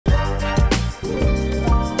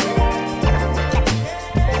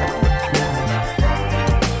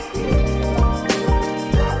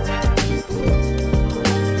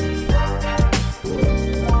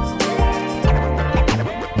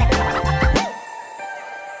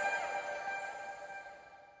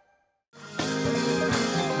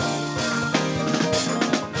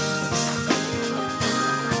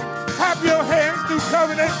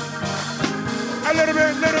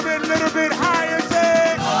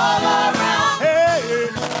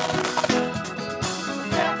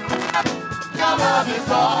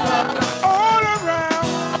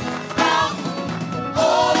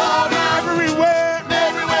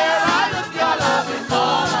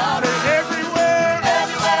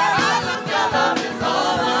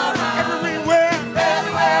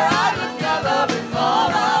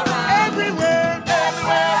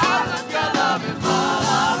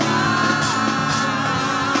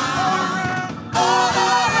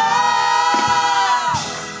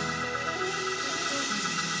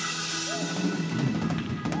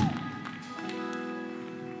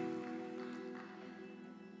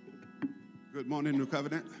morning, New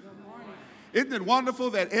Covenant. Good morning. Isn't it wonderful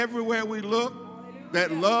that everywhere we look,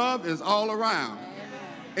 that love is all around?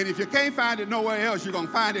 And if you can't find it nowhere else, you're going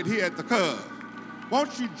to find it here at the Cove.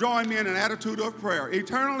 Won't you join me in an attitude of prayer?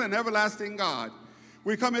 Eternal and everlasting God,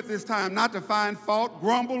 we come at this time not to find fault,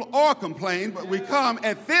 grumble, or complain, but we come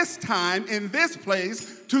at this time in this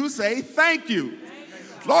place to say thank you.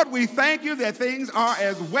 Lord, we thank you that things are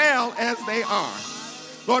as well as they are.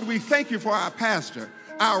 Lord, we thank you for our pastor,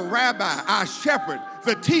 our rabbi, our shepherd,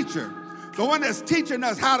 the teacher, the one that's teaching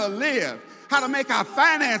us how to live, how to make our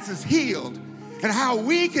finances healed, and how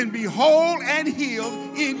we can be whole and healed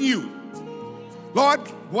in you. Lord,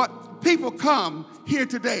 what people come here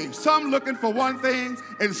today, some looking for one thing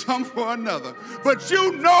and some for another. But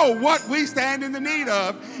you know what we stand in the need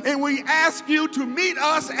of, and we ask you to meet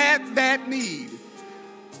us at that need.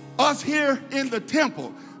 Us here in the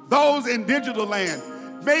temple, those in digital land,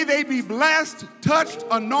 may they be blessed, touched,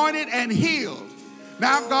 anointed, and healed.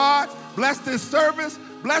 Now, God, bless this service,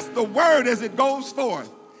 bless the word as it goes forth.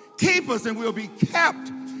 Keep us and we'll be kept.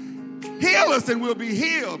 Heal us and we'll be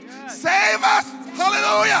healed. Save us,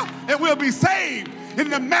 hallelujah, and we'll be saved. In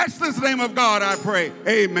the matchless name of God, I pray.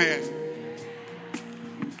 Amen.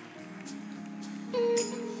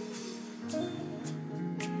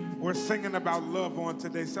 We're singing about love on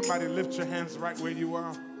today. Somebody lift your hands right where you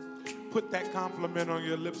are. Put that compliment on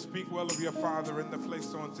your lips. Speak well of your Father in the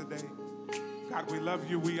place on today. God, we love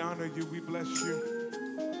you. We honor you. We bless you.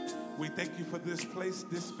 We thank you for this place,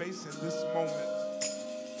 this space, and this moment.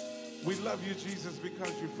 We love you, Jesus,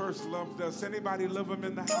 because you first loved us. Anybody love him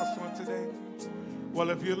in the house on today? Well,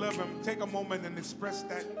 if you love him, take a moment and express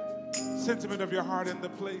that sentiment of your heart in the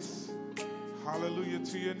place. Hallelujah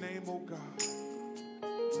to your name, oh God.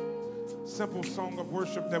 Simple song of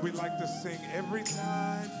worship that we like to sing every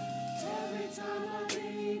time. Every time I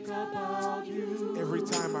think about you. Every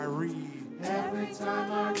time I read. Every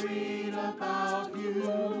time I read about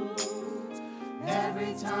you.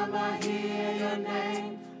 Every time I hear your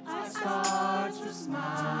name, I start to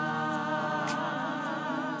smile.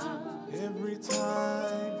 Every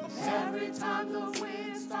time the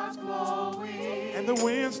wind starts blowing. And the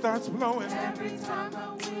wind starts blowing. Every time the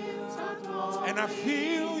wind starts blowing. And I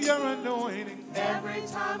feel your anointing. Every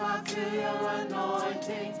time I feel your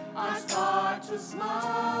anointing, I start to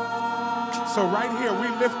smile. So right here, we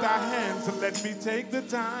lift our hands and let me take the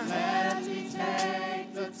time. Let me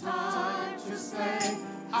take the time to say,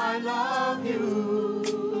 I love you.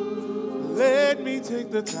 Let me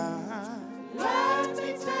take the time. Let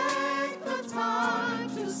me take the time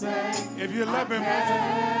to say, if you love him,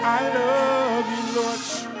 I love you, Lord.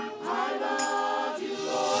 I love you,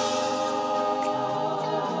 Lord.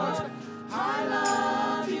 I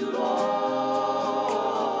love you,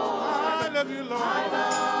 Lord. I love you, Lord. I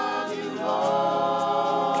love you,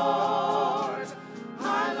 Lord.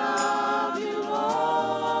 I love you,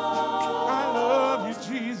 Lord. I love you,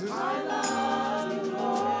 Jesus. I love you,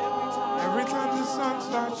 Lord. Every time the sun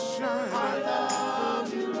starts shining, I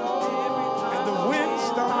love you, Lord. and the wind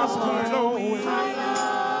starts blowing, I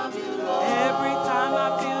love you, Lord. Every time I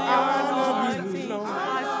feel your anointing, Lord. I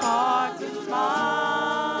start to smile.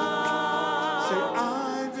 Say,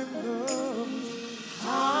 I'm in love.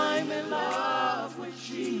 I'm in love with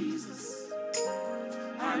Jesus,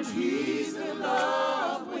 and he's in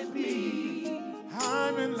love with me.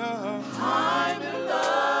 I'm in love. I'm in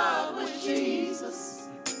love with Jesus,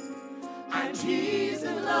 and he's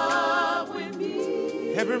in love with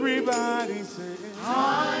me. Everybody say,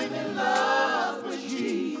 I'm in love with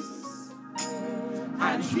Jesus,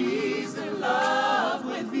 and he's in love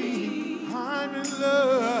with me. I'm in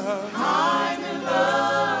love. I'm in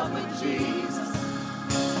love with Jesus,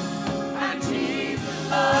 and he's in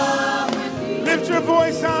love with me. Lift your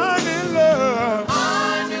voice, I'm in love.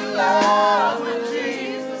 I'm in love with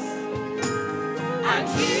Jesus, and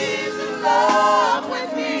he's in love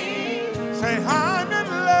with me. Say, I'm in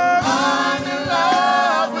love. I'm in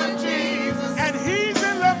love with Jesus, And he's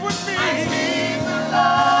in love with me. and he's in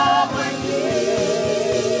love with me.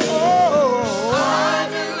 Oh,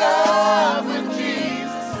 I'm in love with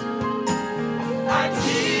Jesus, and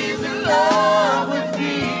he's in love with me.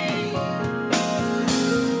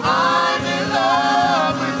 I'm in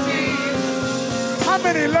love with Jesus. how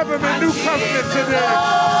many love him in New Covenant today?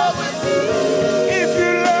 Love with me. If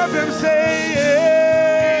you love him, say yeah.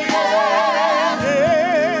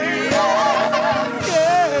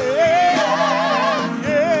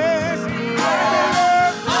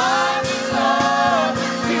 I'm in love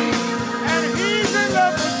with Jesus, And he's in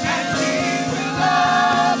love with me. and he's in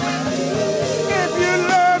love with me. If you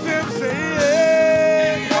love him, say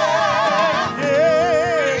yeah.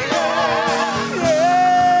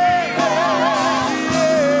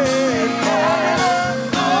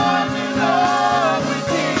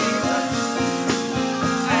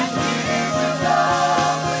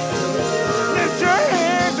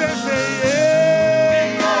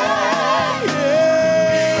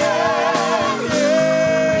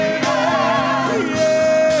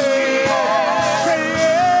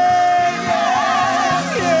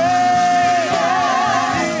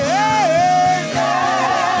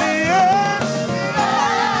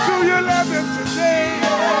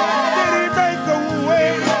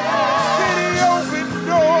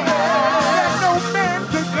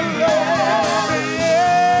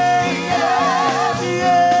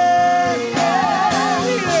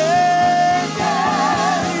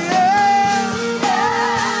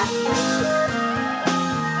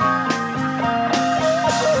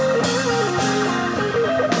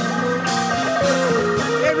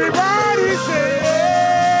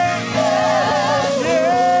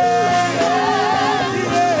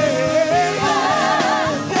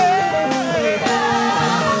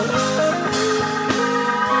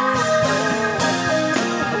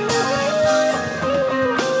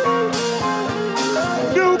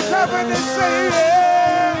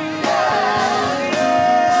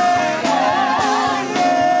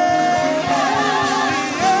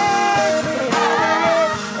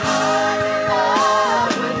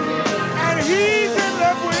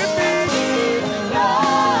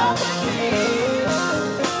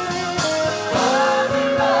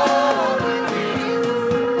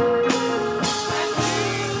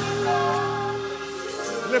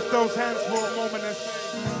 those hands for a moment and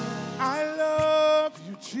say, I love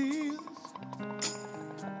you, Jesus.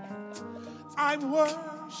 I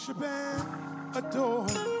worship and adore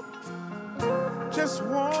you. Just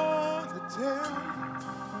want to tell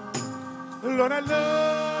you, Lord, I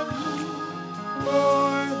love you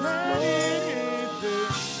more than anything.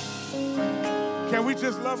 Can we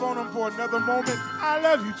just love on him for another moment? I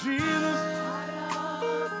love you, Jesus.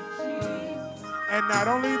 And not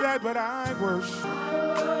only that, but I worship.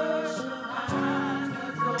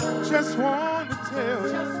 Just want to tell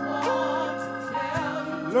you,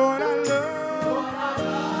 Lord, I love you.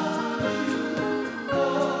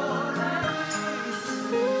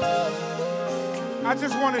 I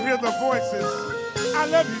just want to hear the voices. I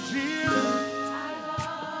love you, Jesus.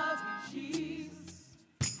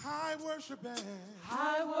 I worship and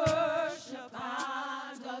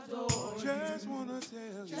adore you. Just want to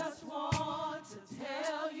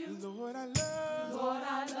tell you, Lord, I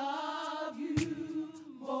love you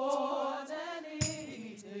more than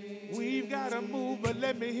anything. We've got to move, but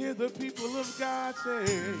let me hear the people of God say,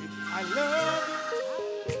 I love you.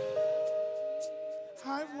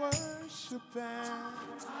 I worship and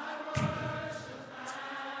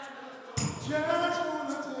just want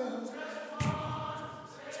to tell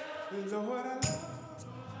you, Lord, I love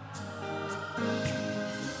you.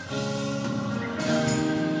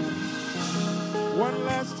 One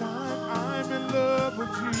last time, I'm in love with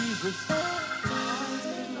Jesus. I'm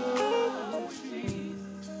in love with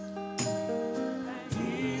Jesus.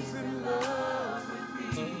 He's in love with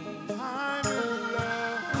me. I'm in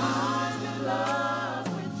love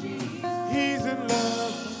with Jesus. He's in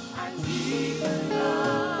love. And he's in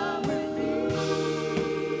love with me.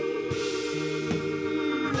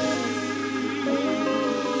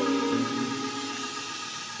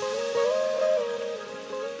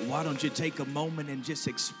 Why don't you take a moment and just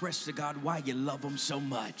express to God why you love him so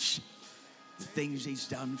much? The things he's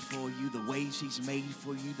done for you, the ways he's made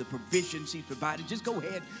for you, the provisions he's provided. Just go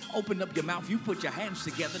ahead, open up your mouth. You put your hands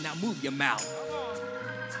together, now move your mouth.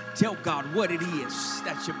 Tell God what it is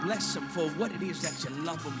that you bless him for, what it is that you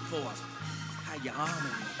love him for, how you honor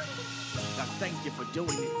him. God, thank you for doing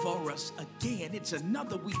it for us again. It's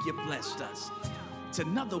another week you blessed us. It's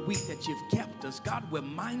another week that you've kept us. God, we're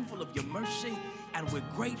mindful of your mercy and we're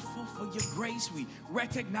grateful for your grace. We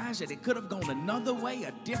recognize that it could have gone another way,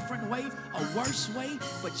 a different way, a worse way,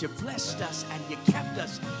 but you blessed us and you kept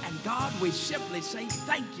us. And God, we simply say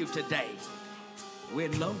thank you today. We're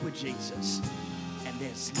in love with Jesus, and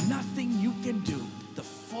there's nothing you can do to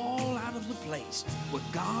fall out of the place where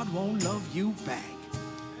God won't love you back.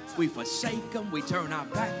 We forsake him, we turn our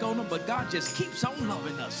back on him, but God just keeps on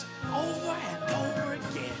loving us over and over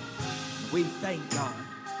again. We thank God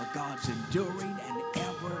for God's enduring and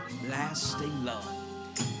everlasting love.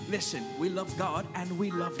 Listen, we love God and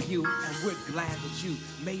we love you, and we're glad that you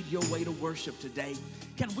made your way to worship today.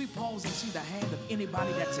 Can we pause and see the hand of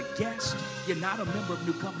anybody that's a guest? You're not a member of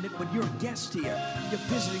New Covenant, but you're a guest here. You're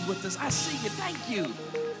visiting with us. I see you. Thank you.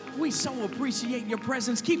 We so appreciate your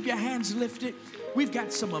presence. Keep your hands lifted. We've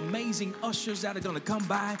got some amazing ushers that are going to come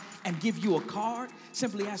by and give you a card.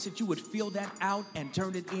 Simply ask that you would fill that out and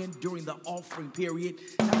turn it in during the offering period.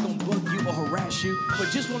 Not going to bug you or harass you, but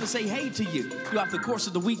just want to say hey to you throughout the course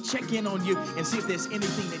of the week. Check in on you and see if there's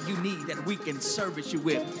anything that you need that we can service you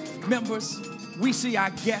with. Members, we see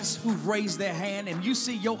our guests who've raised their hand, and you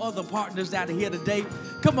see your other partners that are here today.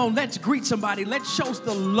 Come on, let's greet somebody. Let's show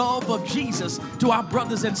the love of Jesus to our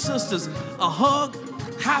brothers and sisters. A hug,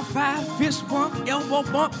 high five, fist bump, elbow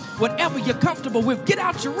bump, whatever you're comfortable with. Get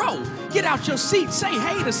out your row. Get out your seat. Say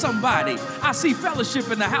hey to somebody. I see fellowship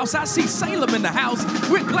in the house. I see Salem in the house.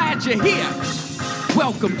 We're glad you're here.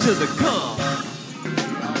 Welcome to the Cub.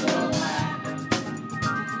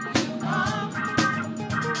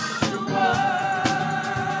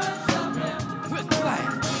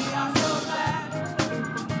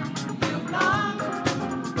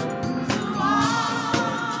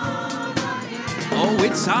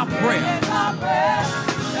 It's our prayer.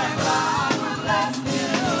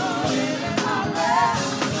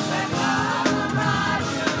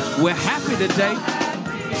 We're happy today.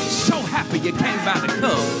 So happy you came by the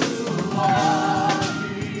Cub.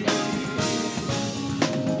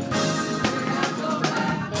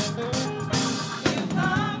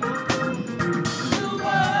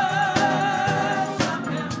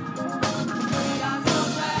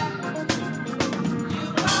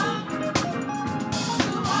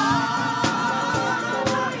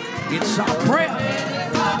 It's our prayer.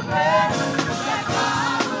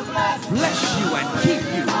 Bless you and keep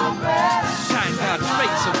you. Shine God's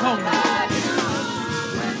face upon you.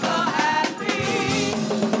 We're so happy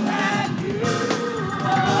that you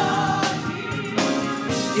are.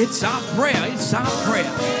 It's our prayer. It's our prayer.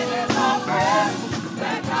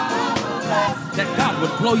 That God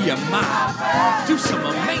would blow your mind, do some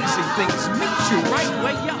amazing things, meet you right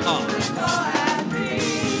where you are.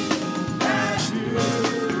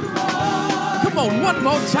 Come on, one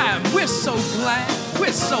more time. We're so glad.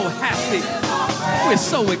 We're so happy. We're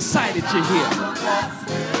so excited you're here.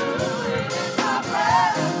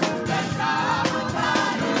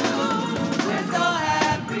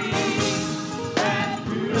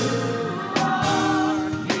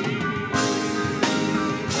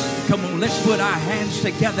 Come on, let's put our hands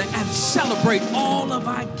together and celebrate all of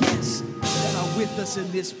our guests that are with us in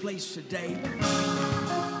this place today.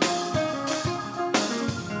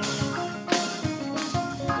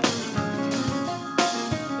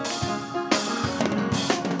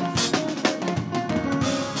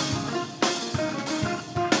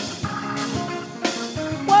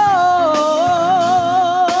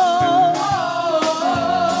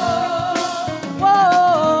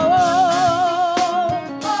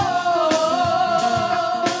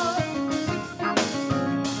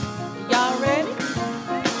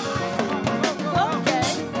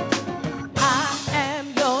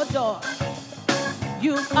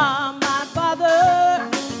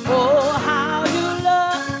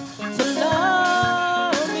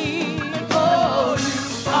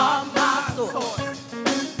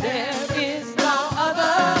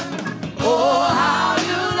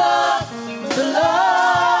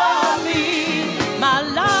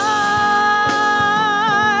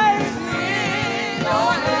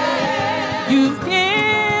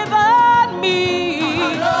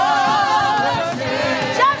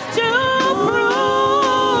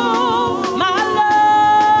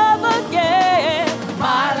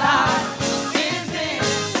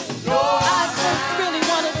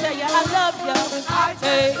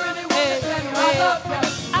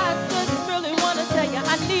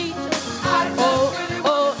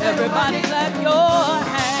 Everybody clap your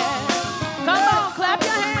hands. Come on, clap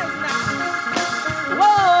your hands now.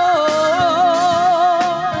 Whoa.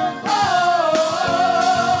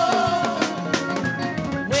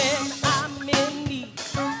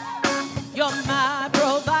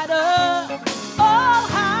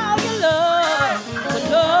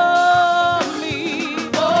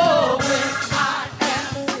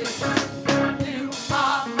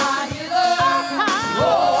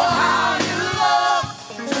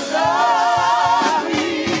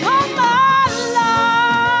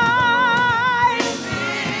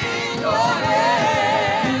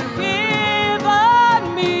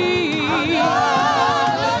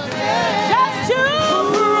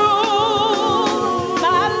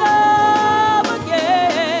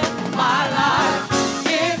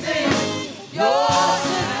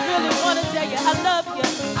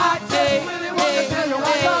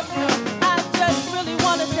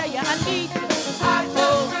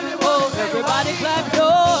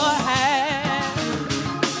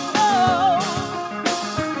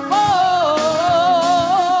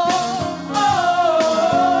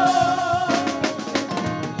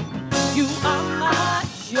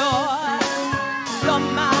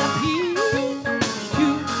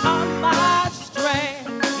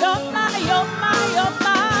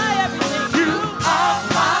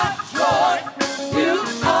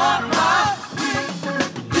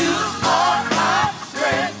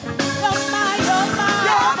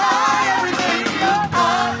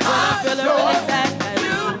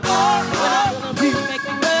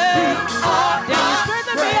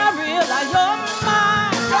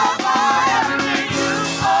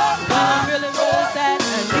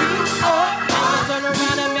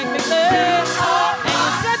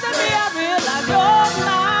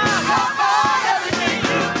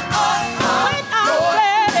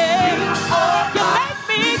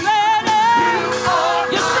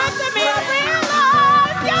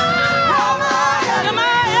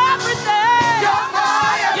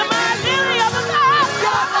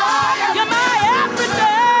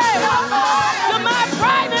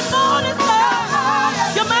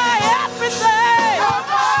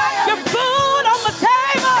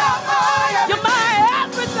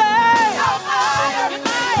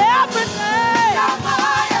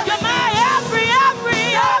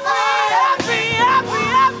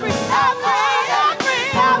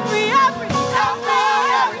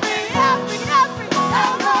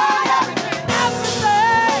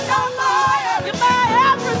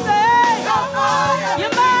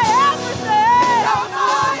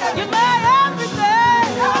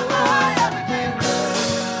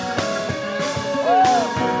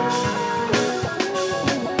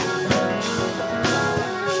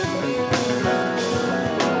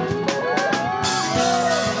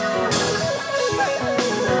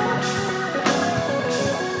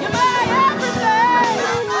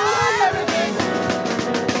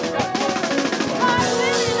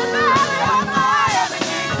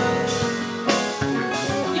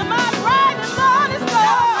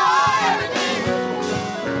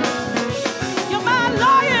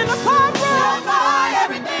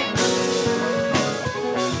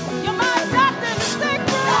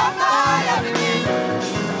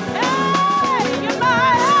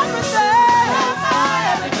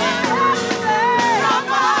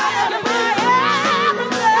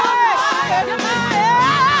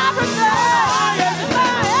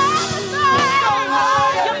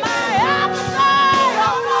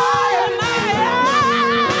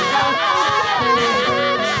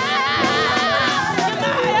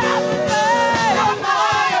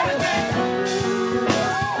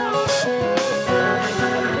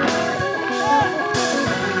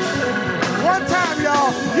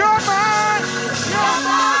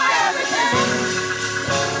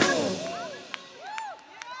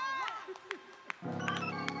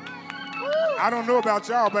 I don't know about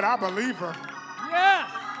y'all, but I believe her. Yes.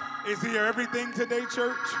 Is he everything today,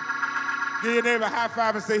 church? Give your neighbor a high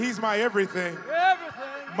five and say, he's my everything.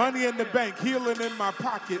 Everything. Money in the bank, healing in my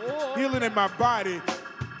pocket, healing in my body.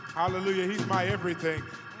 Hallelujah, he's my everything.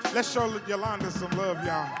 Let's show Yolanda some love,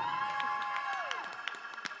 y'all.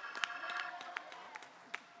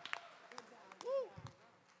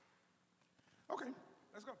 Okay,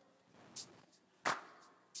 let's go.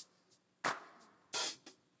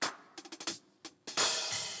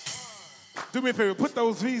 Do me a favor, put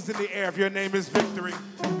those V's in the air if your name is Victory.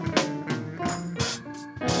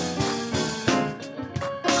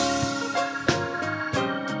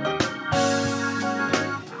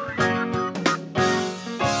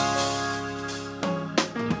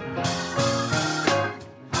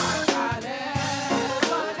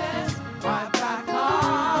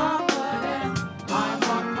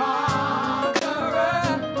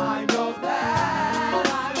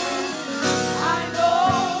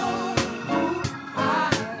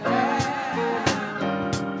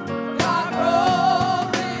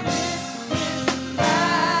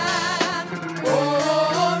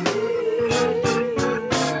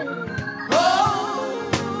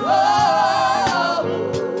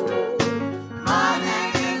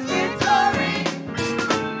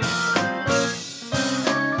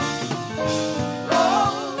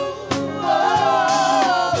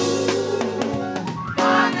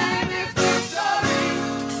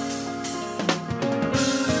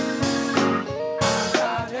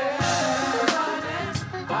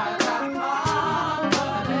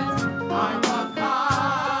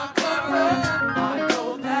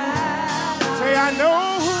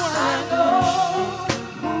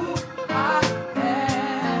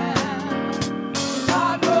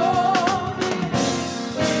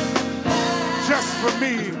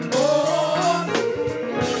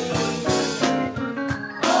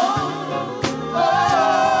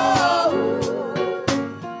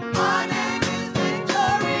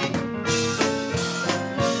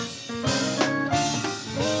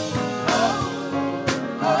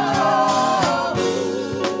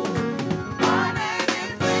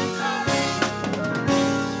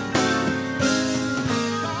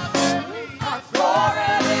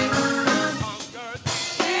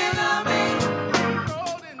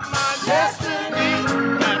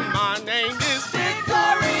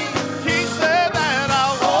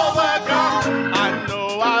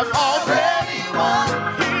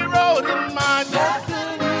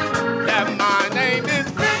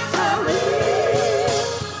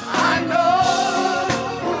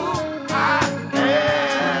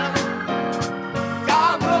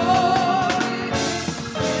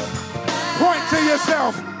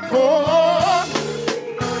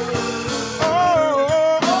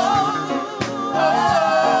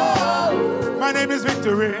 My name is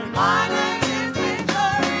Victory. My name is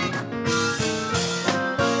Victory.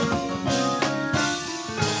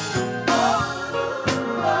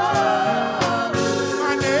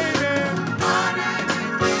 My name is.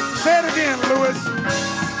 Say it again, Lewis.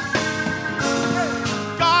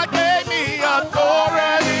 God gave me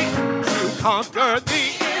authority to conquer the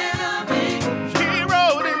enemy. He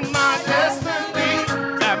wrote in my destiny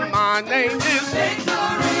that my name is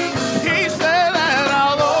Victory. He said that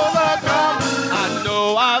I'll overcome. I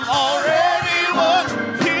know I've already won.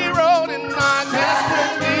 He wrote in my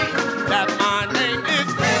destiny that my name is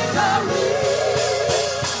Victory.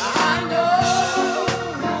 I know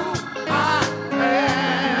who I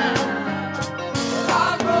am.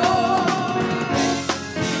 God wrote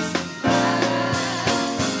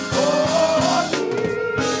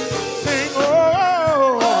Sing,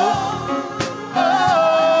 oh.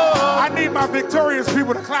 I need my victorious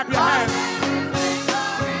people to clap your hands.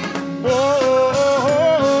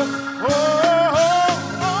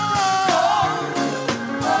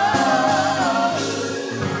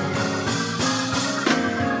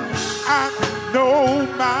 I know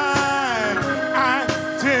my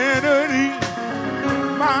identity.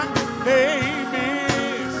 My name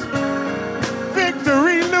is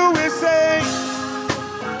Victory. Lewis say,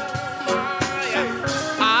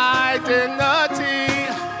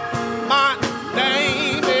 identity. My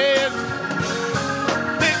name is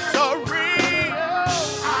Victory.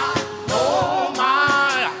 I know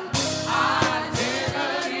my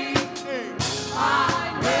identity.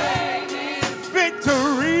 My name is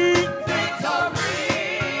Victory.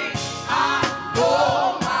 Victory. I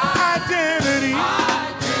know my Identity.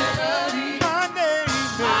 My name is.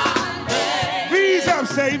 Please up,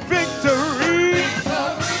 say Victory.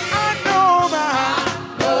 I know my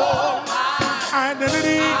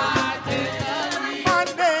identity. My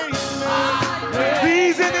name is.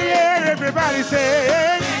 Please in the air, everybody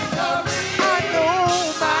say. I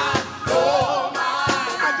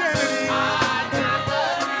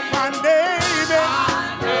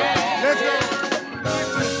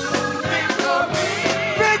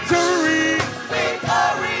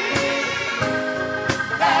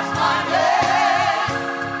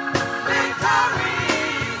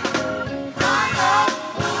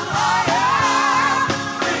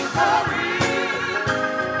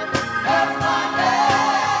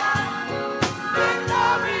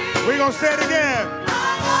Say it again.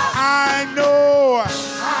 I know.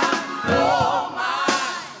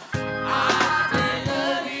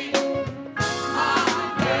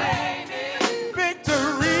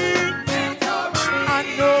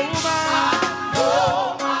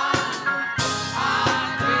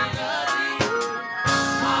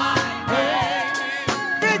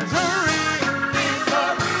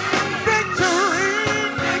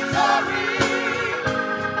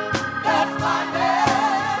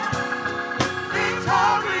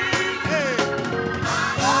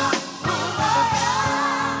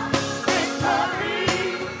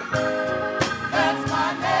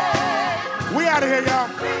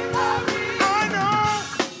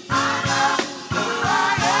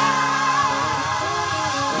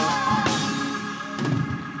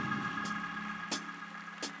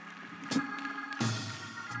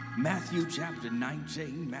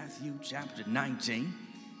 Matthew chapter 19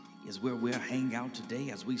 is where we'll hang out today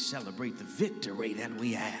as we celebrate the victory that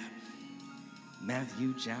we have.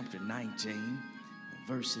 Matthew chapter 19,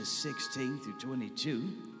 verses 16 through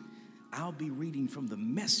 22. I'll be reading from the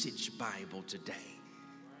Message Bible today.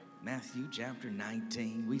 Matthew chapter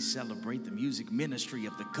 19, we celebrate the music ministry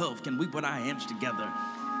of the Cove. Can we put our hands together?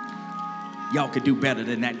 Y'all could do better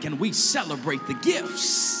than that. Can we celebrate the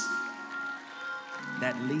gifts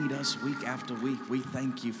that lead us week after week? We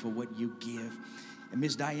thank you for what you give. And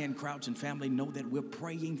Miss Diane Crouch and family know that we're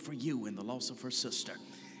praying for you in the loss of her sister.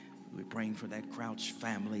 We're praying for that Crouch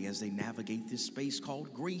family as they navigate this space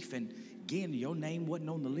called grief. And again, your name wasn't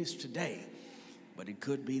on the list today, but it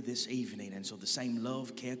could be this evening. And so the same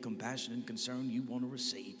love, care, compassion, and concern you want to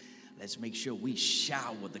receive, let's make sure we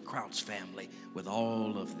shower the Crouch family with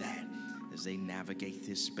all of that as they navigate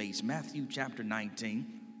this space. Matthew chapter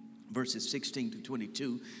 19, verses 16 to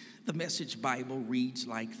 22, the Message Bible reads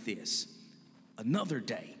like this. Another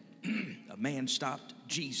day, a man stopped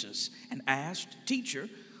Jesus and asked, "Teacher,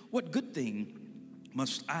 what good thing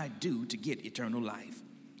must I do to get eternal life?"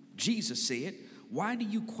 Jesus said, "Why do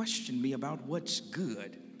you question me about what's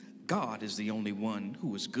good? God is the only one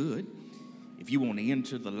who is good. If you want to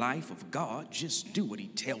enter the life of God, just do what he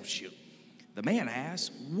tells you." The man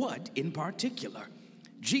asked, "What in particular?"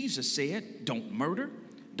 Jesus said, "Don't murder,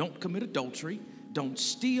 don't commit adultery, don't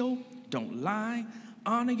steal, don't lie,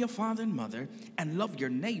 honor your father and mother, and love your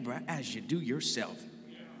neighbor as you do yourself."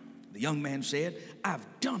 The young man said, "I've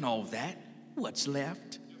done all that. What's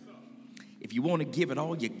left?" "If you want to give it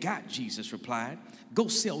all you got," Jesus replied, "go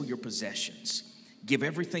sell your possessions, give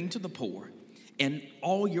everything to the poor, and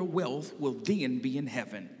all your wealth will then be in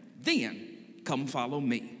heaven. Then come follow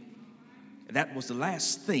me." That was the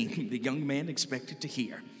last thing the young man expected to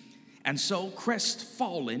hear. And so,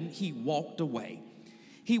 crestfallen, he walked away.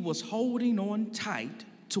 He was holding on tight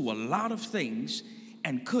to a lot of things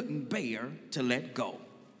and couldn't bear to let go.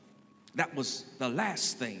 That was the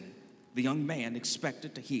last thing the young man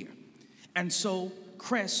expected to hear. And so,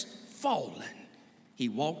 crestfallen, he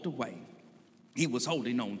walked away. He was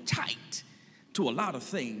holding on tight to a lot of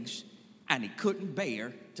things and he couldn't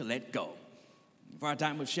bear to let go. For our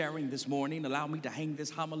time of sharing this morning, allow me to hang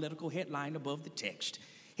this homiletical headline above the text.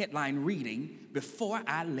 Headline reading, "Before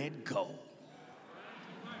I Let Go."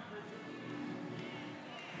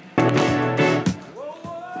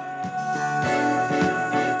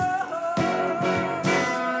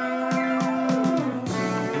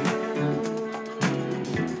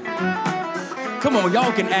 Come on,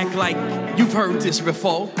 y'all can act like you've heard this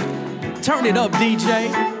before. Turn it up, DJ.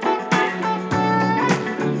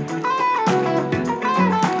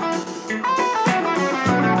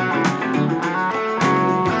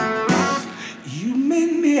 You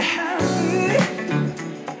make me happy.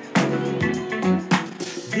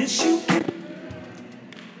 This you can.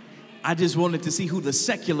 I just wanted to see who the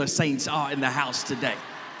secular saints are in the house today.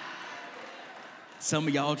 Some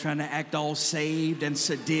of y'all trying to act all saved and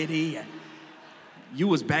sedity. You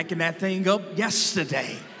was backing that thing up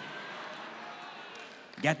yesterday.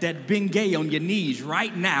 Got that Bengay on your knees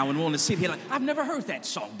right now and want to sit here like, I've never heard that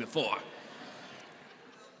song before.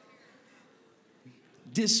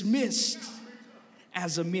 Dismissed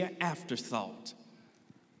as a mere afterthought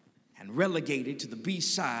and relegated to the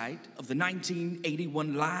B-side of the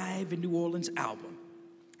 1981 Live in New Orleans album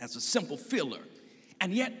as a simple filler.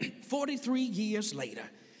 And yet, 43 years later,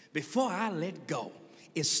 Before I Let Go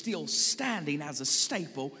is still standing as a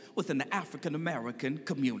staple within the African-American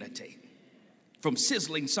community. From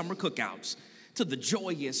sizzling summer cookouts to the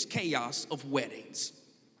joyous chaos of weddings,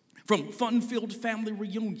 from fun-filled family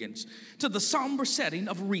reunions to the somber setting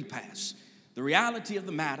of repasts, the reality of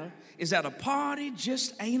the matter is that a party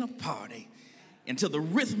just ain't a party until the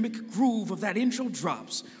rhythmic groove of that intro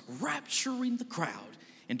drops, rapturing the crowd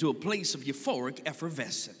into a place of euphoric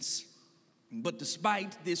effervescence. But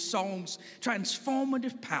despite this song's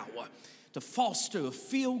transformative power to foster a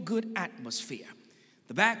feel-good atmosphere,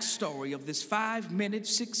 the backstory of this 5-minute,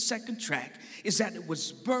 6-second track is that it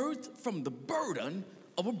was birthed from the burden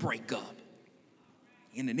of a breakup.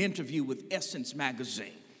 In an interview with Essence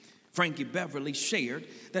magazine, Frankie Beverly shared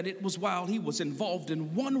that it was while he was involved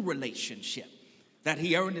in one relationship that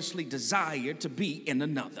he earnestly desired to be in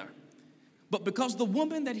another. But because the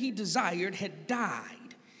woman that he desired had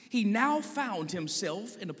died, he now found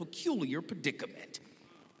himself in a peculiar predicament.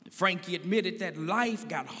 Frankie admitted that life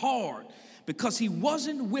got hard because he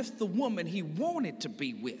wasn't with the woman he wanted to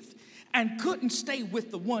be with and couldn't stay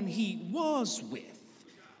with the one he was with.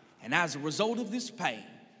 And as a result of this pain,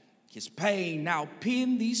 his pain now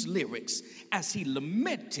penned these lyrics as he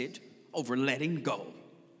lamented over letting go.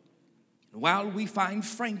 And while we find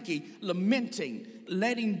Frankie lamenting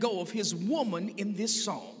letting go of his woman in this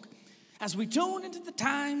song, as we tune into the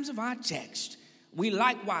times of our text, we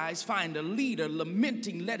likewise find a leader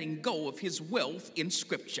lamenting letting go of his wealth in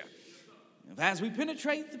Scripture. As we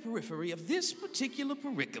penetrate the periphery of this particular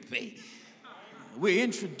pericope, we're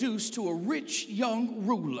introduced to a rich young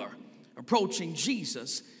ruler approaching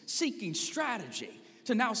Jesus, seeking strategy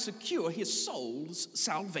to now secure his soul's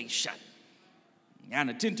salvation. An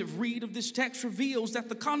attentive read of this text reveals that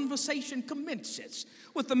the conversation commences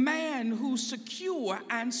with a man who's secure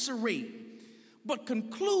and serene, but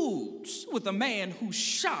concludes with a man who's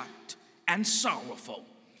shocked and sorrowful,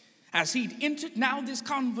 as he'd entered now this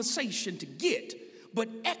conversation to get, but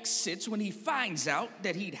exits when he finds out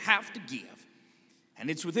that he'd have to give. And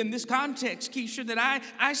it's within this context, Keisha, that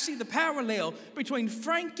I see the parallel between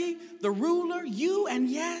Frankie, the ruler, you, and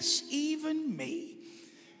yes, even me.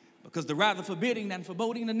 Because the rather forbidding and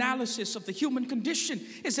foreboding analysis of the human condition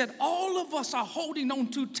is that all of us are holding on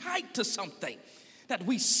too tight to something that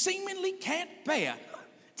we seemingly can't bear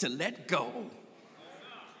to let go.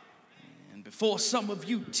 And before some of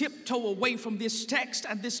you tiptoe away from this text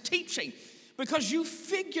and this teaching, because you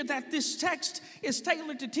figure that this text is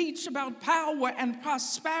tailored to teach about power and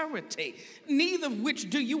prosperity, neither of which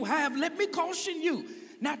do you have, let me caution you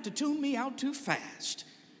not to tune me out too fast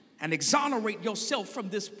and exonerate yourself from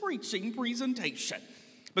this preaching presentation.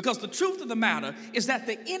 Because the truth of the matter is that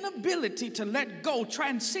the inability to let go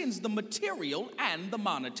transcends the material and the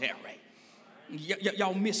monetary.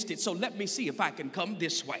 Y'all missed it, so let me see if I can come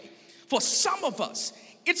this way. For some of us,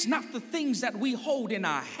 it's not the things that we hold in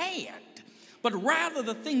our hand, but rather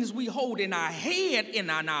the things we hold in our head and in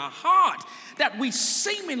our heart that we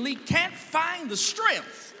seemingly can't find the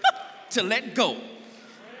strength to let go.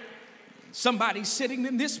 Somebody's sitting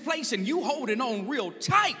in this place and you holding on real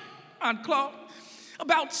tight, Aunt Claude,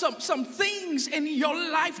 about some things in your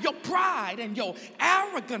life, your pride and your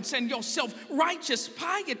arrogance and your self-righteous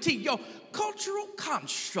piety, your cultural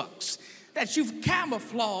constructs that you've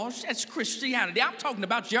camouflaged as Christianity. I'm talking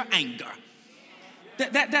about your anger.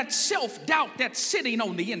 That self-doubt that's sitting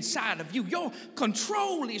on the inside of you, your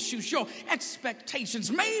control issues, your expectations,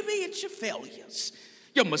 maybe it's your failures,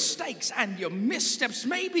 your mistakes and your missteps,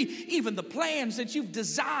 maybe even the plans that you've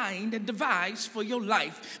designed and devised for your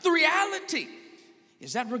life. The reality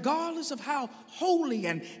is that regardless of how holy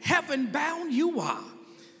and heaven-bound you are,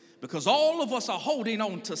 because all of us are holding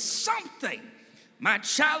on to something, my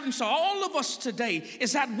challenge to all of us today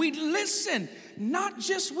is that we listen not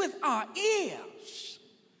just with our ears,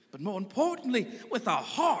 but more importantly, with our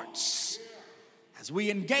hearts, as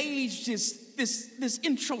we engage this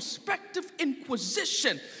introspective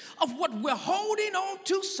inquisition of what we're holding on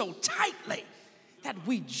to so tightly that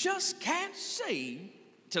we just can't seem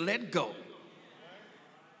to let go.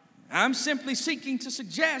 I'm simply seeking to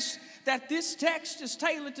suggest that this text is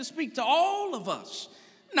tailored to speak to all of us,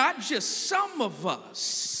 not just some of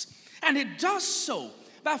us. And it does so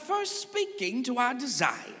by first speaking to our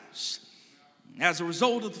desires. As a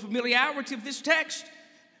result of the familiarity of this text,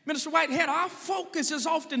 Minister Whitehead, our focus is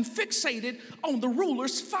often fixated on the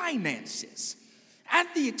ruler's finances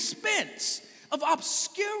at the expense of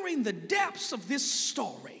obscuring the depths of this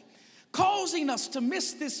story, causing us to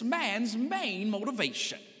miss this man's main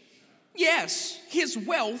motivation. Yes, his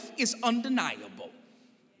wealth is undeniable.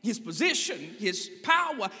 His position, his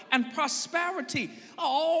power, and prosperity are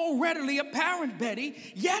all readily apparent, Betty.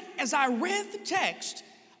 Yet, as I read the text,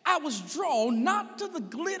 I was drawn not to the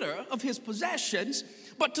glitter of his possessions,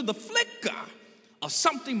 but to the flicker of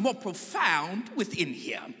something more profound within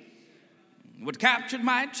him. What captured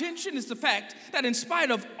my attention is the fact that in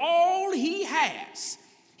spite of all he has,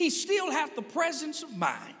 he still has the presence of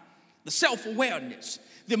mind, the self-awareness,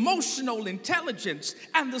 the emotional intelligence,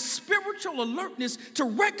 and the spiritual alertness to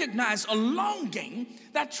recognize a longing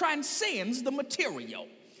that transcends the material.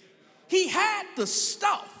 He had the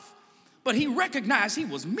stuff, but he recognized he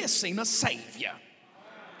was missing a Savior.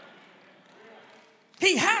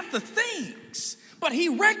 He had the things, but he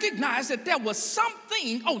recognized that there was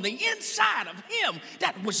something on the inside of him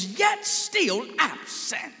that was yet still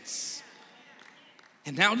absent.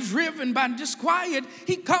 And now, driven by disquiet,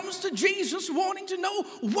 he comes to Jesus wanting to know,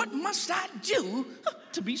 what must I do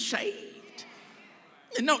to be saved?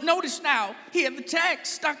 And notice now, here in the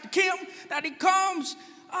text, Dr. Kim, that he comes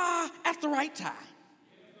at the right time,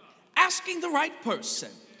 asking the right person,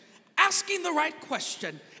 asking the right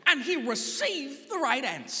question, and he received the right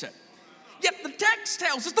answer. Yet the text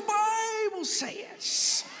tells us, the Bible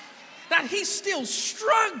says, that he still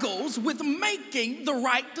struggles with making the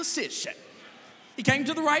right decision. He came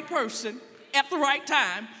to the right person at the right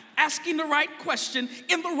time, asking the right question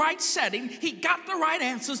in the right setting. He got the right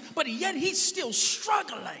answers, but yet he's still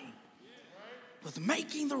struggling with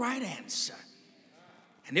making the right answer.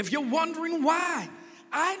 And if you're wondering why,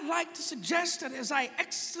 I'd like to suggest that as I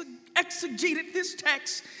exegeted this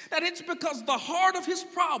text, that it's because the heart of his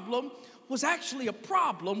problem was actually a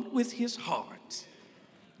problem with his heart.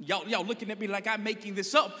 Y'all looking at me like I'm making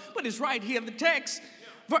this up, but it's right here in the text.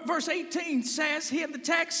 Verse 18 says here in the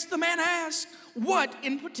text, the man asked, what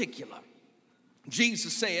in particular?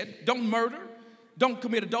 Jesus said, don't murder, don't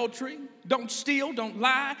commit adultery, don't steal, don't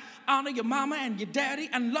lie, honor your mama and your daddy,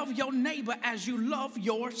 and love your neighbor as you love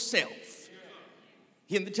yourself.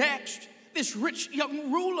 In the text, this rich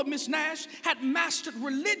young ruler, Miss Nash, had mastered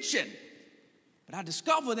religion, but I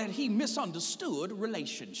discovered that he misunderstood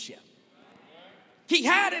relationship. He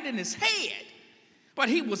had it in his head, but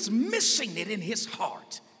he was missing it in his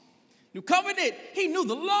heart. New covenant, he knew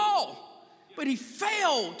the law, but he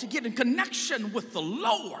failed to get in connection with the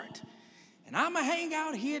Lord. And I'm going to hang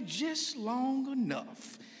out here just long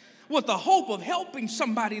enough with the hope of helping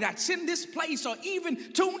somebody that's in this place or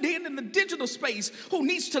even tuned in the digital space who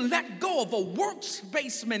needs to let go of a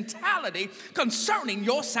works-based mentality concerning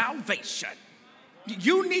your salvation.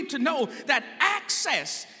 You need to know that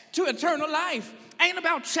access to eternal life ain't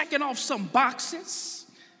about checking off some boxes,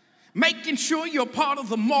 making sure you're part of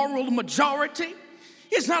the moral majority.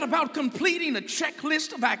 It's not about completing a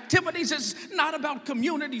checklist of activities. It's not about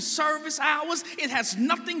community service hours. It has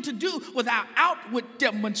nothing to do with our outward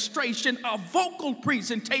demonstration or vocal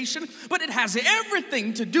presentation, but it has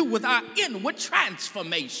everything to do with our inward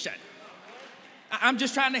transformation. I'm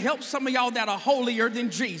just trying to help some of y'all that are holier than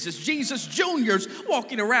Jesus. Jesus Juniors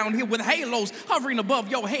walking around here with halos hovering above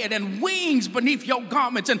your head and wings beneath your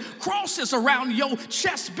garments and crosses around your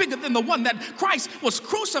chest bigger than the one that Christ was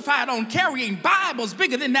crucified on, carrying Bibles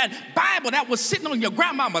bigger than that Bible that was sitting on your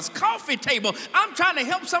grandmama's coffee table. I'm trying to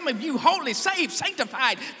help some of you holy, saved,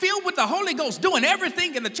 sanctified, filled with the Holy Ghost, doing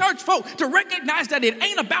everything in the church folk to recognize that it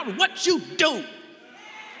ain't about what you do.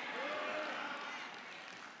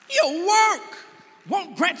 Your work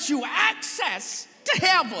won't grant you access to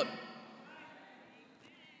heaven.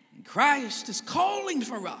 Christ is calling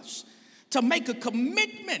for us to make a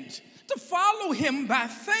commitment to follow him by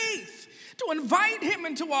faith, to invite him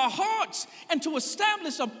into our hearts, and to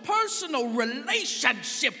establish a personal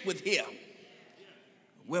relationship with him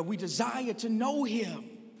where we desire to know him,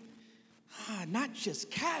 not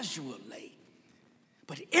just casually,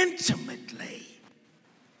 but intimately.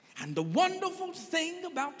 And the wonderful thing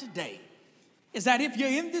about today is that if you're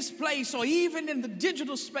in this place or even in the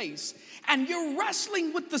digital space and you're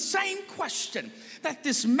wrestling with the same question that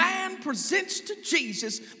this man presents to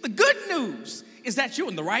Jesus, the good news is that you're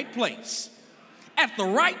in the right place at the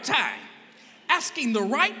right time, asking the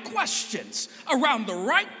right questions around the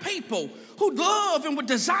right people who love and would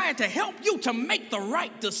desire to help you to make the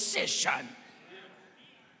right decision.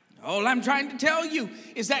 All I'm trying to tell you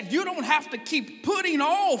is that you don't have to keep putting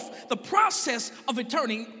off the process of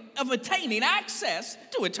attaining access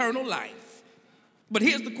to eternal life. But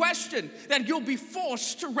here's the question that you'll be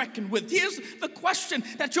forced to reckon with. Here's the question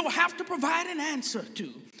that you'll have to provide an answer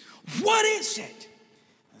to. What is it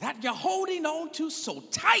that you're holding on to so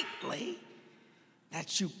tightly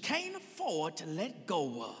that you can't afford to let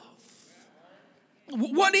go of?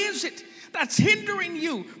 What is it that's hindering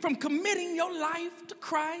you from committing your life to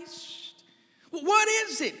Christ? What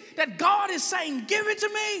is it that God is saying, give it to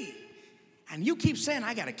me? And you keep saying,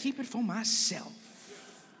 I got to keep it for myself.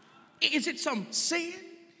 Is it some sin?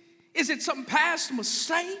 Is it some past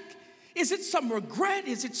mistake? Is it some regret?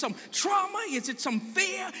 Is it some trauma? Is it some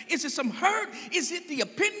fear? Is it some hurt? Is it the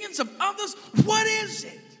opinions of others? What is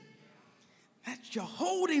it that you're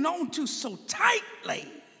holding on to so tightly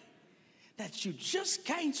that you just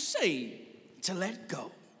can't seem to let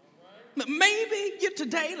go. Maybe you're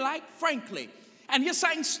today like Frankly, and you're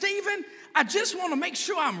saying, Stephen, I just want to make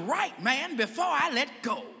sure I'm right, man, before I let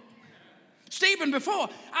go. Stephen, before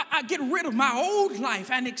I get rid of my old life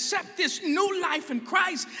and accept this new life in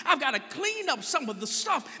Christ, I've got to clean up some of the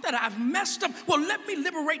stuff that I've messed up. Well, let me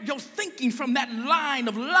liberate your thinking from that line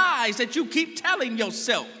of lies that you keep telling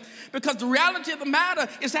yourself. Because the reality of the matter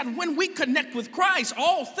is that when we connect with Christ,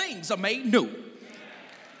 all things are made new.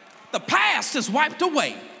 The past is wiped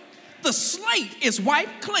away. The slate is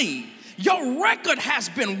wiped clean. Your record has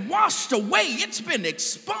been washed away. It's been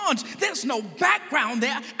expunged. There's no background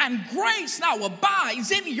there, and grace now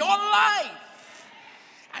abides in your life.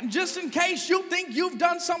 And just in case you think you've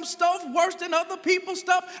done some stuff worse than other people's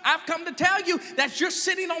stuff, I've come to tell you that you're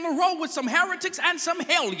sitting on the road with some heretics and some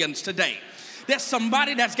hellions today. There's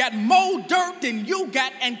somebody that's got more dirt than you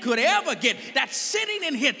got and could ever get that's sitting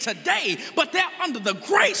in here today, but they're under the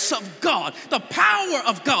grace of God, the power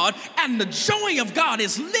of God, and the joy of God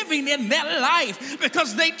is living in their life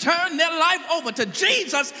because they turned their life over to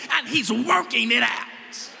Jesus and He's working it out.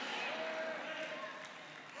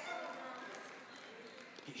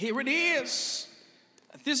 Here it is.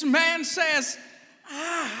 This man says,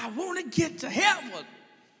 I want to get to heaven.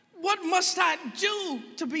 What must I do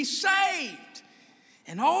to be saved?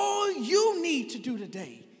 And all you need to do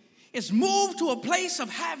today is move to a place of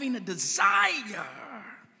having a desire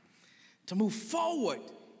to move forward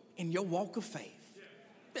in your walk of faith.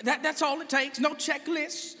 That's all it takes. No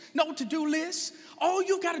checklist, no to-do list. All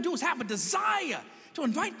you got to do is have a desire to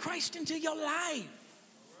invite Christ into your life.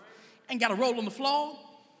 Ain't got to roll on the floor.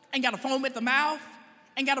 Ain't got to foam at the mouth.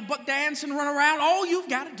 Ain't got to buck dance and run around. All you've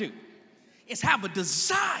got to do is have a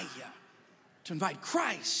desire to invite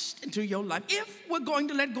Christ into your life. If we're going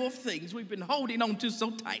to let go of things we've been holding on to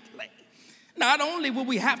so tightly, not only will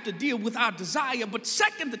we have to deal with our desire, but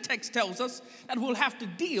second, the text tells us that we'll have to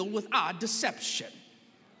deal with our deception.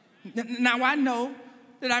 Now, I know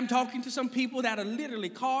that I'm talking to some people that are literally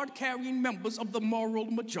card-carrying members of the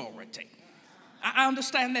moral majority. I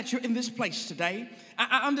understand that you're in this place today.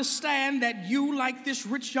 I understand that you, like this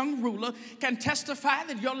rich young ruler, can testify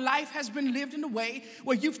that your life has been lived in a way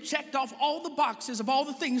where you've checked off all the boxes of all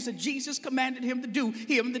the things that Jesus commanded him to do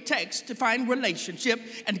here in the text to find relationship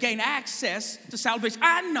and gain access to salvation.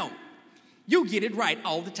 I know you get it right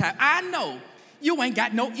all the time. I know you ain't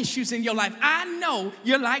got no issues in your life. I know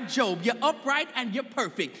you're like Job. You're upright and you're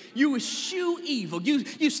perfect. You eschew evil.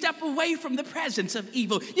 You step away from the presence of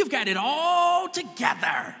evil. You've got it all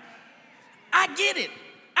together. I get it.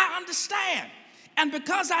 I understand. And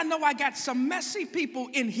because I know I got some messy people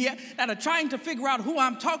in here that are trying to figure out who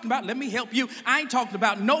I'm talking about, let me help you. I ain't talking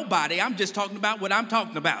about nobody. I'm just talking about what I'm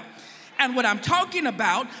talking about. And what I'm talking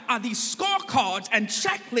about are these scorecards and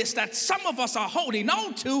checklists that some of us are holding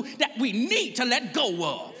on to that we need to let go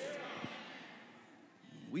of.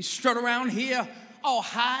 We strut around here all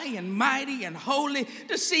high and mighty and holy,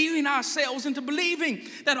 deceiving ourselves into believing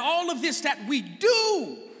that all of this that we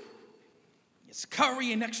do is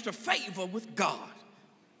currying extra favor with God.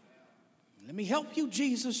 Let me help you,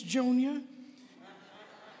 Jesus Jr.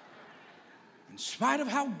 In spite of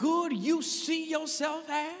how good you see yourself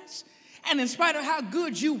as, and in spite of how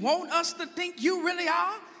good you want us to think you really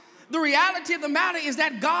are, the reality of the matter is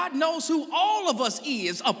that God knows who all of us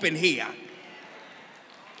is up in here.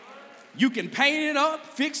 You can paint it up,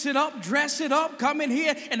 fix it up, dress it up, come in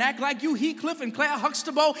here and act like you Heathcliff and Claire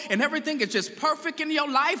Huxtable and everything is just perfect in your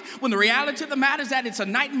life, when the reality of the matter is that it's a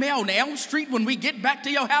nightmare on Elm Street when we get back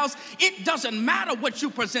to your house. It doesn't matter what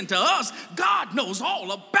you present to us. God knows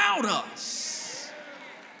all about us.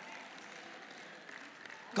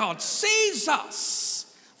 God sees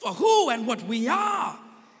us for who and what we are.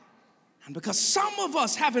 And because some of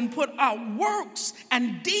us haven't put our works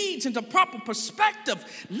and deeds into proper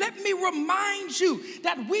perspective, let me remind you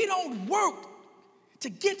that we don't work to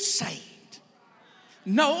get saved.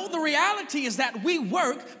 No, the reality is that we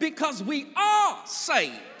work because we are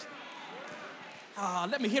saved.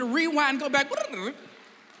 Let me hit a rewind, go back.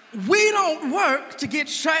 We don't work to get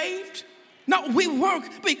saved. No, we work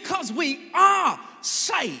because we are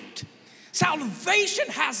saved. Salvation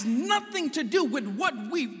has nothing to do with what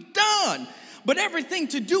we've done, but everything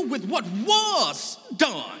to do with what was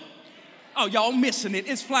done. Oh, y'all missing it.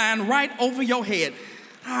 It's flying right over your head.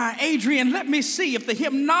 Adrian, let me see if the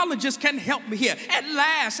hymnologist can help me here. At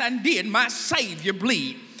last, and did my Savior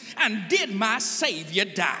bleed? And did my Savior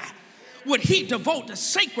die? Would he devote a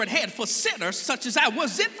sacred head for sinners such as I?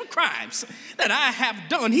 Was it for crimes that I have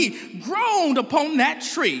done? He groaned upon that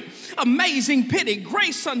tree. Amazing pity,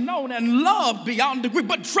 grace unknown, and love beyond degree.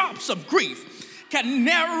 But drops of grief can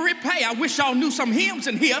never repay. I wish y'all knew some hymns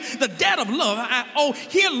in here. The debt of love I owe.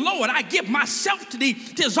 Here, Lord, I give myself to thee.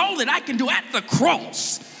 'Tis all that I can do at the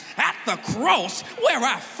cross. At the cross where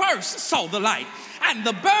I first saw the light. And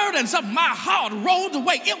the burdens of my heart rolled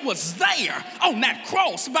away. It was there on that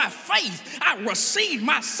cross. By faith, I received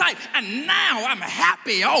my sight. And now I'm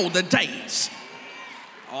happy all the days.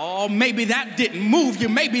 Oh, maybe that didn't move you.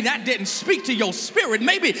 Maybe that didn't speak to your spirit.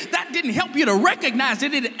 Maybe that didn't help you to recognize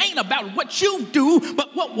that it ain't about what you do,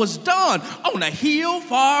 but what was done on a hill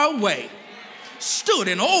far away. Stood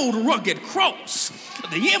an old rugged cross,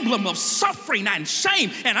 the emblem of suffering and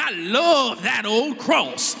shame. And I love that old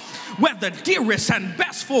cross where the dearest and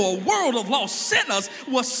best for a world of lost sinners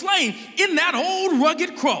was slain in that old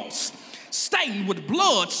rugged cross, stained with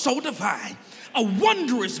blood so divine. A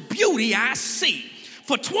wondrous beauty I see.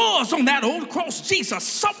 For 'twas on that old cross Jesus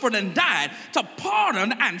suffered and died to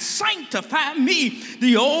pardon and sanctify me.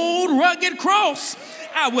 The old rugged cross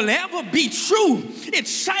I will ever be true.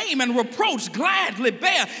 Its shame and reproach gladly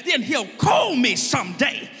bear. Then he'll call me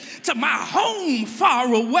someday to my home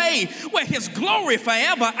far away, where his glory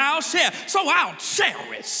forever I'll share. So I'll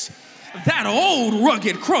cherish that old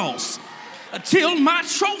rugged cross. Until my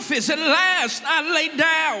trophies at last I lay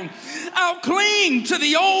down, I'll cling to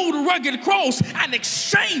the old rugged cross and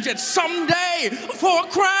exchange it someday for a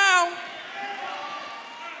crown.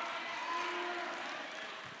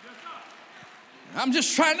 I'm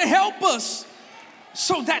just trying to help us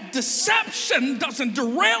so that deception doesn't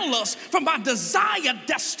derail us from our desired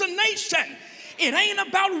destination. It ain't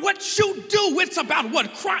about what you do, it's about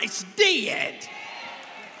what Christ did.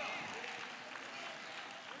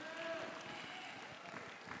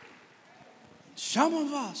 Some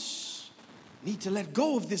of us need to let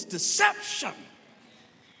go of this deception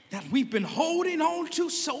that we've been holding on to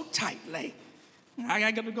so tightly.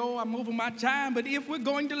 I got to go, I'm over my time, but if we're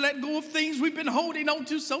going to let go of things we've been holding on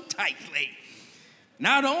to so tightly,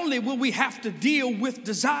 not only will we have to deal with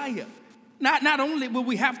desire, not only will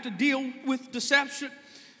we have to deal with deception,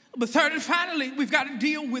 but third and finally, we've got to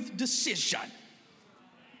deal with decision.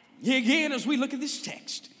 Here again, as we look at this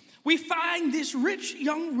text, we find this rich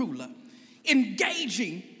young ruler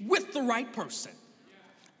engaging with the right person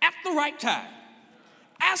at the right time,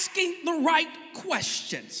 asking the right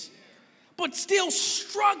questions, but still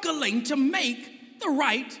struggling to make the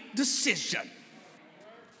right decision.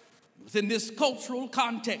 Within this cultural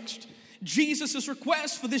context, Jesus'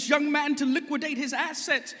 request for this young man to liquidate his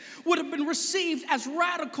assets would have been received as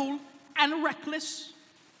radical and reckless.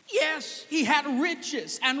 Yes, he had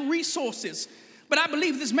riches and resources, but I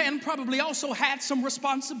believe this man probably also had some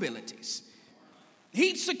responsibilities.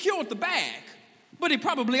 He'd secured the bag, but he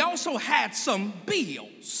probably also had some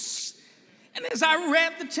bills. And as I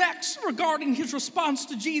read the text regarding his response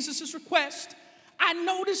to Jesus' request, I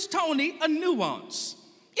noticed, Tony, a nuance.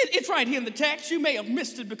 It's right here in the text. You may have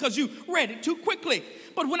missed it because you read it too quickly.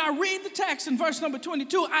 But when I read the text in verse number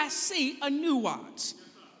 22, I see a nuance.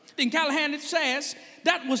 In Callahan, it says,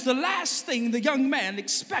 that was the last thing the young man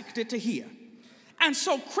expected to hear. And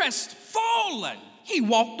so crestfallen, he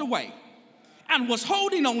walked away and was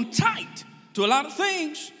holding on tight to a lot of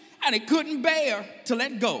things, and he couldn't bear to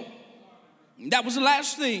let go. That was the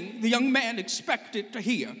last thing the young man expected to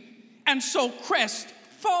hear. And so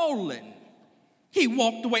crestfallen, he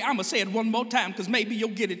walked away. I'm going to say it one more time because maybe you'll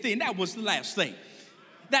get it then. That was the last thing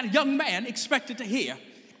that young man expected to hear.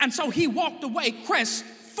 And so he walked away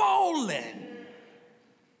crestfallen.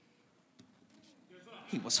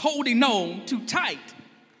 He was holding on too tight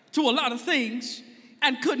to a lot of things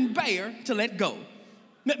and couldn't bear to let go.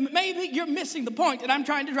 Maybe you're missing the point that I'm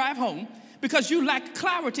trying to drive home because you lack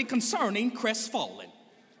clarity concerning crestfallen.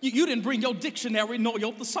 You didn't bring your dictionary nor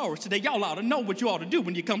your thesaurus today. Y'all ought to know what you ought to do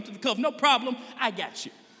when you come to the cover. No problem, I got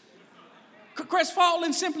you.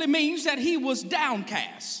 Crestfallen simply means that he was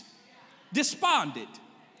downcast, despondent,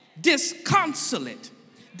 disconsolate,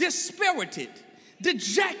 dispirited,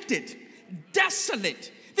 dejected,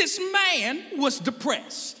 desolate. This man was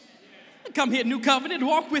depressed. Come here, New Covenant,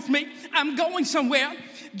 walk with me. I'm going somewhere.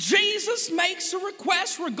 Jesus makes a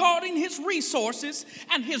request regarding his resources,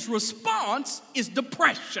 and his response is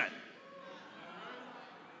depression.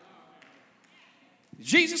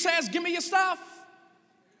 Jesus says, give me your stuff.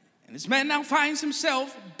 And this man now finds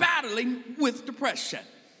himself battling with depression.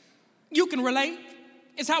 You can relate.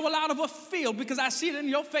 It's how a lot of us feel because I see it in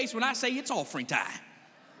your face when I say it's offering time.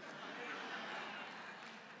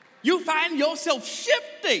 You find yourself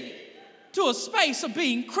shifting to a space of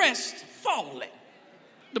being crestfallen,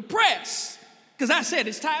 depressed, because I said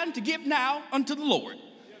it's time to give now unto the Lord.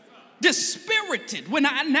 Dispirited when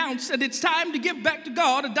I announce that it's time to give back to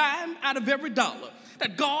God a dime out of every dollar.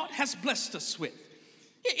 that God has blessed us with.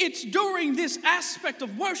 It's during this aspect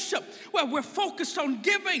of worship where we're focused on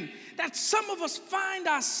giving that some of us find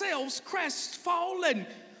ourselves crestfallen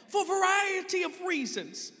for a variety of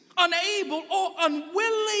reasons, unable or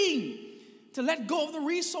unwilling to let go of the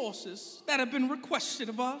resources that have been requested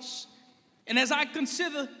of us. And as I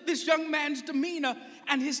consider this young man's demeanor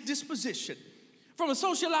and his disposition from a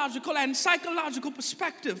sociological and psychological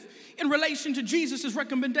perspective in relation to Jesus'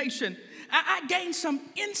 recommendation, I gained some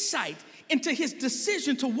insight into his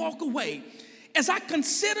decision to walk away as I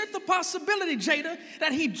considered the possibility, Jada,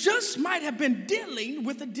 that he just might have been dealing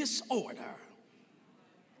with a disorder.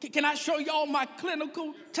 Can I show y'all my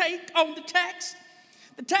clinical take on the text?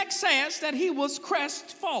 The text says that he was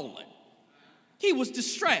crestfallen. He was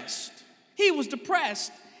distressed. He was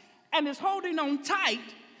depressed and is holding on tight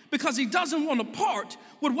because he doesn't want to part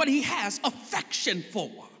with what he has affection for.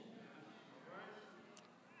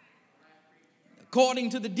 According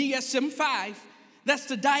to the DSM-5, that's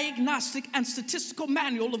the Diagnostic and Statistical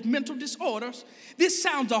Manual of Mental Disorders, this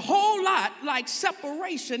sounds a whole lot like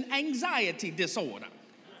separation anxiety disorder.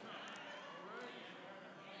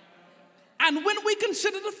 And when we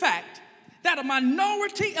consider the fact that a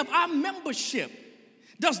minority of our membership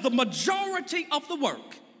does the majority of the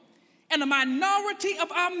work, and a minority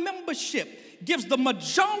of our membership gives the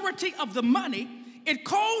majority of the money, it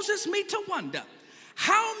causes me to wonder,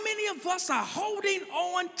 how many of us are holding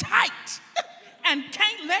on tight and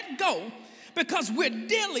can't let go because we're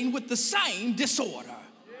dealing with the same disorder?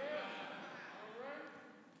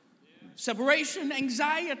 Separation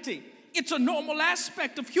anxiety, it's a normal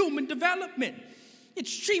aspect of human development.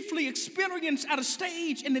 It's chiefly experienced at a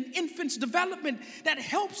stage in an infant's development that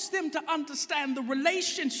helps them to understand the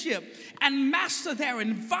relationship and master their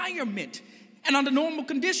environment. And under normal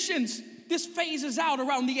conditions, this phases out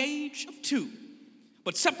around the age of 2.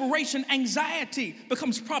 But separation anxiety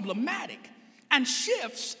becomes problematic and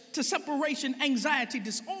shifts to separation anxiety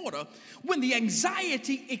disorder when the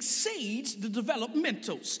anxiety exceeds the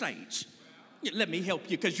developmental stage. Let me help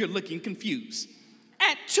you because you're looking confused.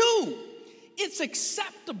 At 2, it's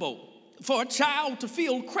acceptable for a child to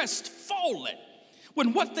feel crestfallen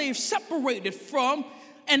when what they've separated from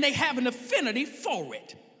and they have an affinity for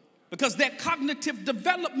it, because their cognitive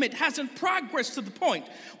development hasn't progressed to the point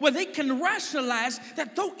where they can rationalize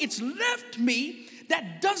that though it's left me,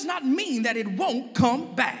 that does not mean that it won't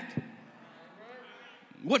come back.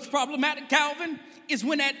 What's problematic, Calvin, is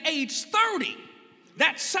when at age 30,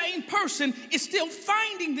 that same person is still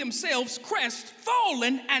finding themselves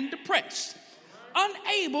crestfallen and depressed,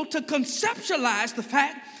 unable to conceptualize the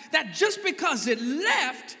fact that just because it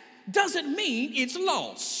left doesn't mean it's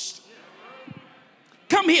lost.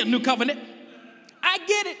 Come here, New Covenant. I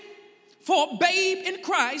get it. For a babe in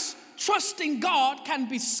Christ, trusting God can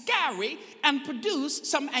be scary and produce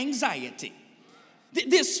some anxiety.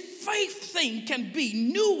 This faith thing can be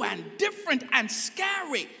new and different and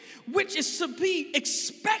scary, which is to be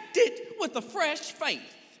expected with a fresh faith.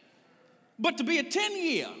 But to be a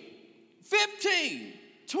 10-year, 15,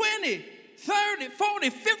 20, 30, 40,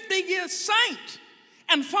 50-year saint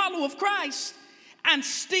and follower of Christ and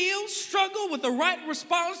still struggle with the right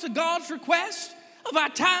response to God's request of our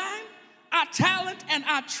time, our talent, and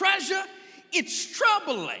our treasure, it's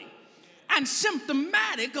troubling and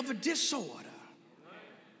symptomatic of a disorder.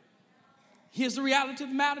 Here's the reality of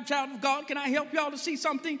the matter, child of God. Can I help y'all to see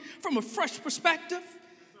something from a fresh perspective?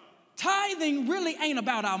 Tithing really ain't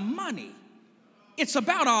about our money. It's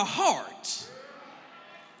about our heart.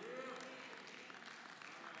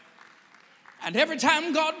 And every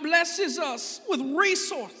time God blesses us with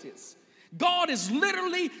resources, God is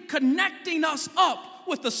literally connecting us up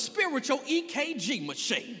with the spiritual EKG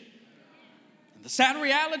machine. And the sad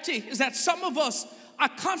reality is that some of us are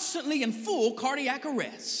constantly in full cardiac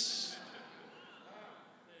arrest.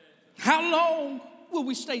 How long will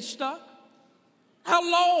we stay stuck? How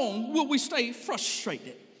long will we stay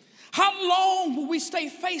frustrated? How long will we stay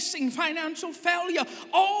facing financial failure?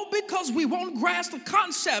 All because we won't grasp the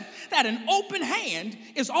concept that an open hand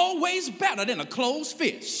is always better than a closed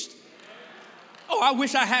fist. Oh, I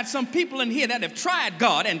wish I had some people in here that have tried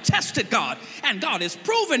God and tested God, and God has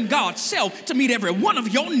proven God's self to meet every one of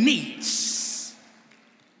your needs.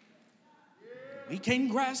 We can't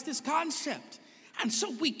grasp this concept. And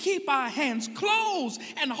so we keep our hands closed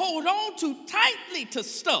and hold on too tightly to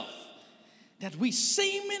stuff that we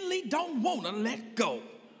seemingly don't want to let go.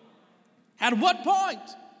 At what point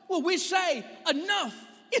will we say enough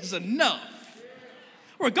is enough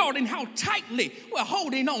regarding how tightly we're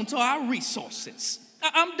holding on to our resources?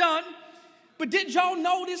 I'm done. But did y'all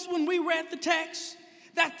notice when we read the text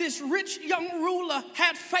that this rich young ruler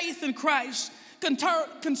had faith in Christ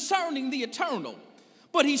concerning the eternal,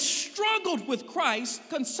 but he struggled with Christ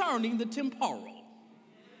concerning the temporal.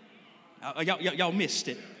 Y'all missed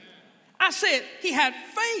it. I said he had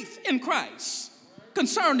faith in Christ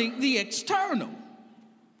concerning the external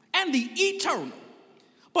and the eternal,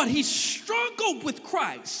 but he struggled with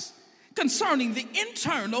Christ concerning the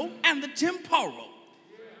internal and the temporal.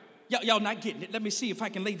 Y'all not getting it. Let me see if I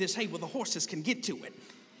can lay this hay where the horses can get to it.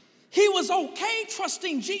 He was okay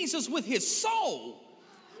trusting Jesus with his soul,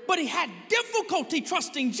 but he had difficulty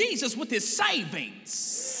trusting Jesus with his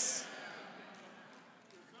savings.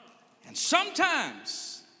 And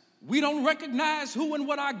sometimes we don't recognize who and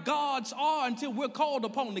what our gods are until we're called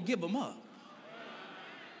upon to give them up.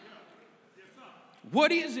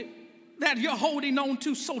 What is it that you're holding on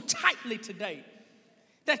to so tightly today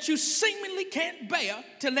that you seemingly can't bear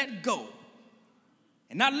to let go?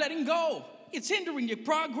 And not letting go, it's hindering your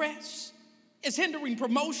progress. It's hindering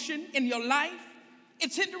promotion in your life.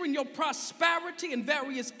 It's hindering your prosperity in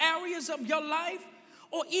various areas of your life,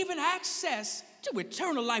 or even access to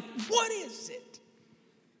eternal life. What is it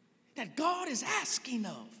that God is asking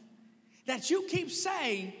of that you keep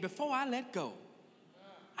saying, before I let go,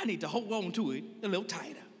 I need to hold on to it a little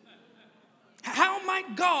tighter? How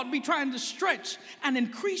might God be trying to stretch and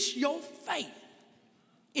increase your faith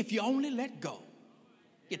if you only let go?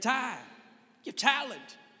 Your time, your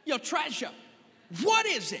talent, your treasure. What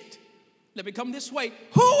is it? Let me come this way.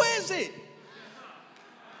 Who is it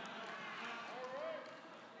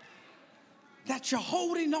that you're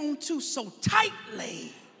holding on to so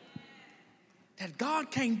tightly that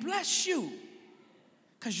God can't bless you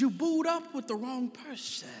because you booed up with the wrong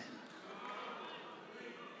person?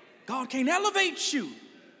 God can't elevate you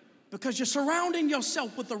because you're surrounding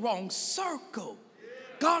yourself with the wrong circle.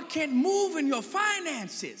 God can't move in your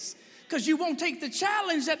finances because you won't take the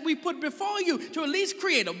challenge that we put before you to at least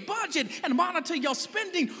create a budget and monitor your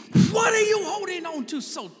spending. What are you holding on to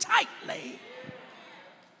so tightly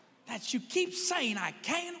that you keep saying, I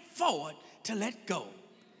can't afford to let go?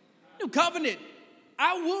 New covenant,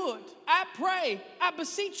 I pray, I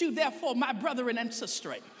beseech you, therefore, my brethren and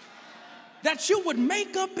sisters, that you would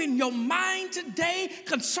make up in your mind today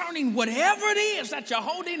concerning whatever it is that you're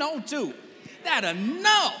holding on to, that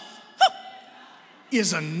enough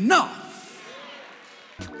is enough.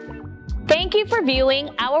 Thank you for viewing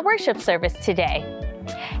our worship service today.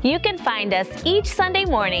 You can find us each Sunday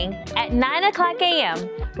morning at 9 o'clock a.m.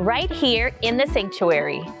 right here in the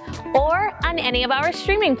sanctuary, or on any of our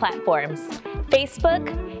streaming platforms, Facebook,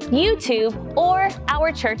 YouTube, or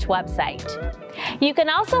our church website. You can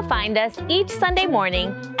also find us each Sunday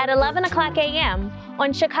morning at 11 o'clock a.m.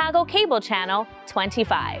 on Chicago Cable Channel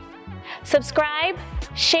 25. Subscribe,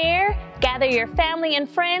 share, gather your family and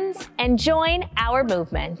friends, and join our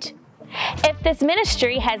movement. If this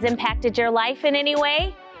ministry has impacted your life in any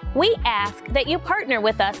way, we ask that you partner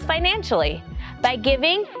with us financially by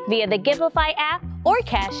giving via the Givelify app or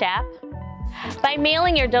Cash App, by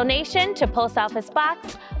mailing your donation to Post Office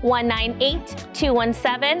Box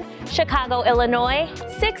 198217, Chicago, Illinois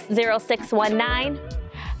 60619,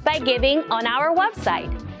 by giving on our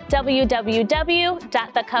website,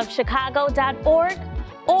 www.thecovchicago.org,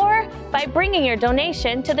 or by bringing your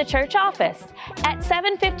donation to the church office at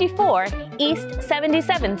 754 East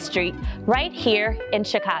 77th Street, right here in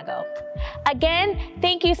Chicago. Again,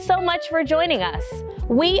 thank you so much for joining us.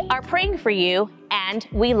 We are praying for you and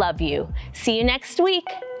we love you. See you next week.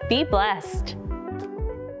 Be blessed.